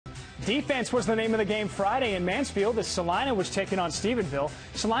Defense was the name of the game Friday in Mansfield as Celina was taking on Stephenville.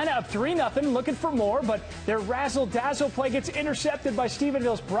 Celina up 3-0, looking for more, but their razzle-dazzle play gets intercepted by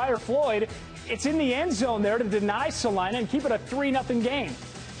Stephenville's Briar Floyd. It's in the end zone there to deny Celina and keep it a 3-0 game.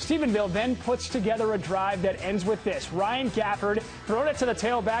 Stephenville then puts together a drive that ends with this. Ryan Gafford throwing it to the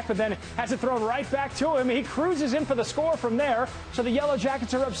tailback, but then has it thrown right back to him. He cruises in for the score from there, so the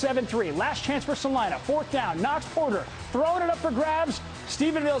Yellowjackets are up 7-3. Last chance for Celina, 4th down. Knox Porter throwing it up for grabs.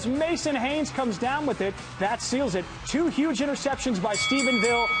 Stephenville's Mason Haynes comes down with it. That seals it. 2 huge interceptions by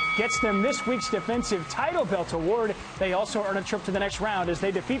Stephenville gets them this week's defensive title belt award. They also earn a trip to the next round as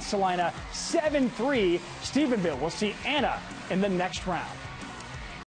they defeat Celina 7-3. Stephenville will see Anna in the next round.